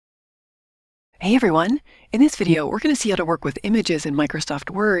Hey everyone! In this video, we're going to see how to work with images in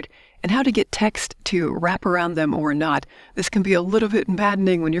Microsoft Word and how to get text to wrap around them or not. This can be a little bit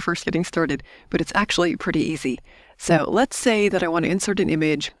maddening when you're first getting started, but it's actually pretty easy. So let's say that I want to insert an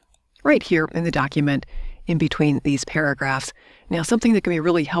image right here in the document in between these paragraphs. Now, something that can be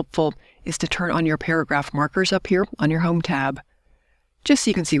really helpful is to turn on your paragraph markers up here on your Home tab, just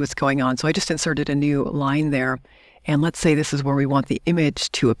so you can see what's going on. So I just inserted a new line there, and let's say this is where we want the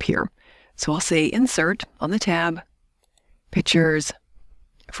image to appear. So I'll say Insert on the tab, Pictures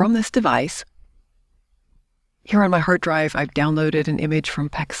from this device. Here on my hard drive, I've downloaded an image from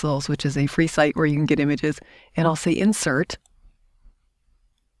Pexels, which is a free site where you can get images, and I'll say Insert.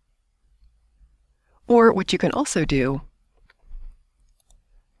 Or what you can also do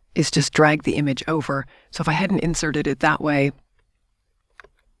is just drag the image over. So if I hadn't inserted it that way,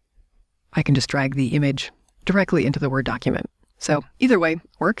 I can just drag the image directly into the Word document. So either way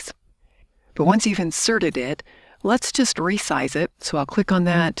works. But once you've inserted it, let's just resize it. So I'll click on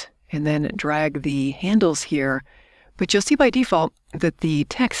that and then drag the handles here. But you'll see by default that the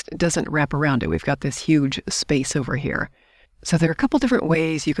text doesn't wrap around it. We've got this huge space over here. So there are a couple different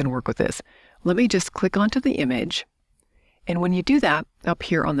ways you can work with this. Let me just click onto the image. And when you do that, up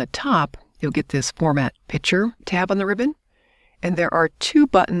here on the top, you'll get this Format Picture tab on the ribbon. And there are two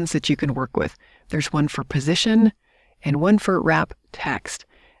buttons that you can work with. There's one for Position and one for Wrap Text.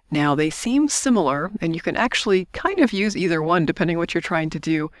 Now, they seem similar, and you can actually kind of use either one depending what you're trying to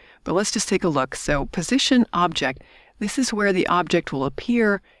do, but let's just take a look. So, Position Object, this is where the object will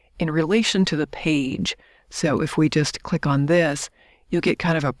appear in relation to the page. So if we just click on this, you'll get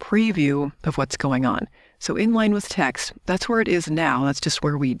kind of a preview of what's going on. So in line with text, that's where it is now. That's just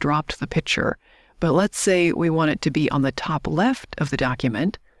where we dropped the picture. But let's say we want it to be on the top left of the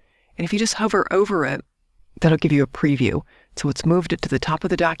document, and if you just hover over it, that'll give you a preview. So it's moved it to the top of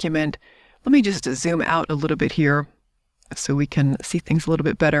the document. Let me just zoom out a little bit here so we can see things a little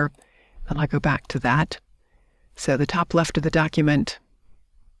bit better. And I'll go back to that. So the top left of the document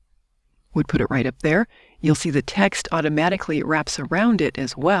would put it right up there. You'll see the text automatically wraps around it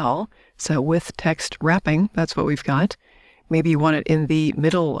as well. So with text wrapping, that's what we've got. Maybe you want it in the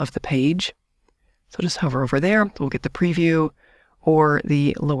middle of the page. So just hover over there. We'll get the preview, or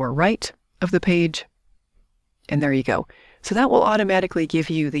the lower right of the page. And there you go. So that will automatically give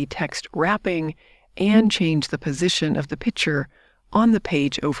you the text wrapping and change the position of the picture on the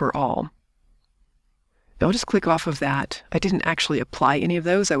page overall. I'll just click off of that. I didn't actually apply any of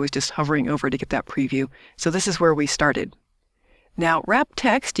those. I was just hovering over to get that preview. So this is where we started. Now, Wrap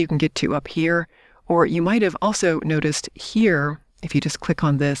Text you can get to up here, or you might have also noticed here, if you just click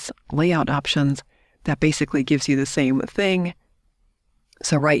on this Layout Options, that basically gives you the same thing.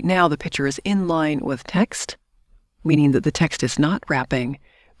 So right now the picture is in line with text, meaning that the text is not wrapping,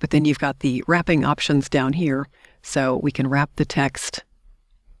 but then you've got the wrapping options down here. So we can wrap the text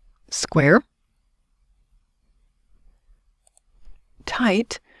square,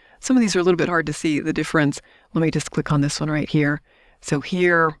 tight. Some of these are a little bit hard to see the difference. Let me just click on this one right here. So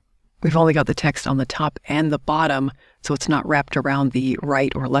here we've only got the text on the top and the bottom, so it's not wrapped around the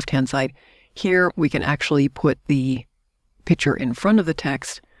right or left-hand side. Here we can actually put the picture in front of the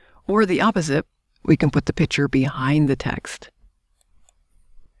text, or the opposite, we can put the picture behind the text.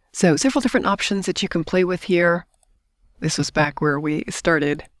 So several different options that you can play with here. This was back where we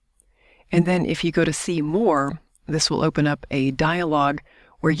started. And then if you go to see more, this will open up a dialog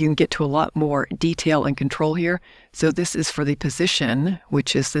where you can get to a lot more detail and control here. So this is for the position,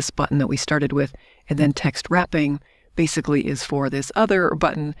 which is this button that we started with, and then text wrapping basically is for this other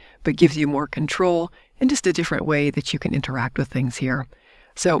button, but gives you more control and just a different way that you can interact with things here.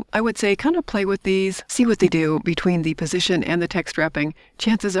 So I would say kind of play with these, see what they do between the position and the text wrapping.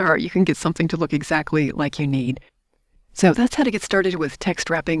 Chances are you can get something to look exactly like you need. So that's how to get started with text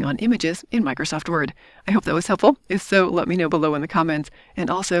wrapping on images in Microsoft Word. I hope that was helpful. If so, let me know below in the comments, and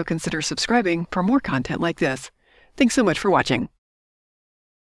also consider subscribing for more content like this. Thanks so much for watching.